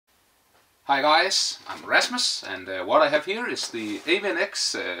Hi guys, I'm Rasmus, and what I have here is the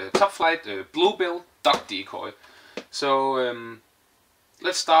Avian-X Topflight Bluebill duck decoy. So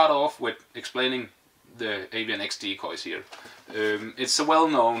let's start off with explaining the Avian-X decoys here. It's a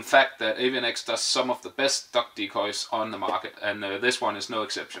well-known fact that Avian-X does some of the best duck decoys on the market, and this one is no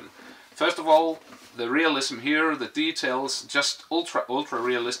exception. First of all, the realism here, the details, just ultra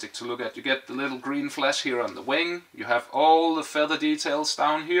realistic to look at. You get the little green flash here on the wing, you have all the feather details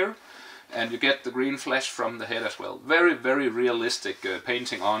down here, and you get the green flash from the head as well. Very realistic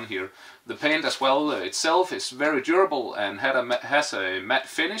painting on here. The paint as well itself is very durable and has a matte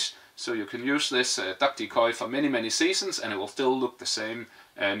finish, so you can use this duck decoy for many seasons and it will still look the same.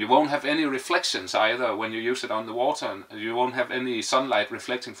 And you won't have any reflections either when you use it on the water, and you won't have any sunlight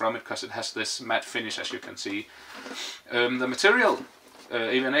reflecting from it because it has this matte finish, as you can see. The material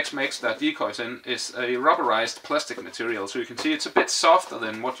Avian-X makes that decoys in is a rubberized plastic material, so you can see it's a bit softer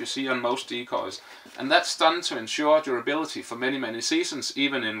than what you see on most decoys, and that's done to ensure durability for many seasons,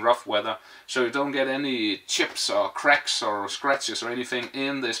 even in rough weather, so you don't get any chips or cracks or scratches or anything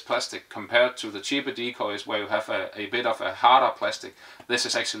in this plastic compared to the cheaper decoys where you have a bit of a harder plastic. This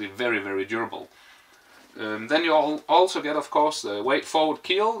is actually very durable. Then you also get, of course, the weight forward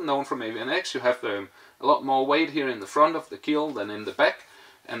keel known from Avian-X. You have a lot more weight here in the front of the keel than in the back,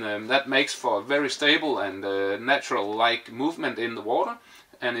 and that makes for a very stable and natural-like movement in the water,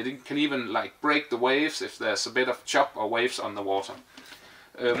 and it can even break the waves if there's a bit of chop or waves on the water.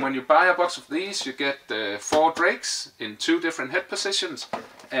 When you buy a box of these, you get 4 drakes in 2 different head positions,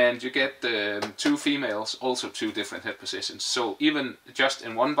 and you get 2 females, also 2 different head positions. So even just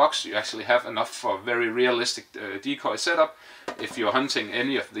in one box you actually have enough for a very realistic decoy setup. If you're hunting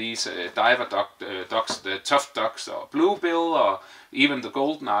any of these diver ducks, the tuft ducks or bluebill or even the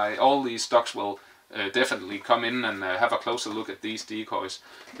goldeneye, all these ducks will definitely come in and have a closer look at these decoys.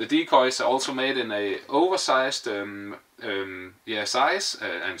 The decoys are also made in a oversized size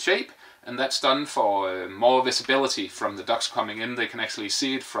and shape, and that's done for more visibility from the ducks coming in. They can actually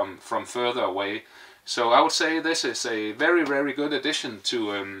see it from further away. So I would say this is a very good addition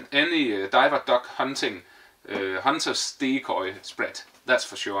to any diver duck hunting hunter's decoy spread, that's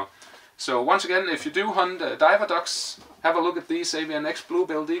for sure. So once again, if you do hunt diver ducks, have a look at these Avian-X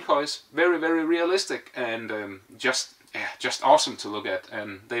Bluebill decoys. Very realistic and just awesome to look at,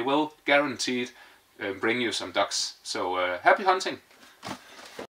 and they will guaranteed bring you some ducks. So happy hunting!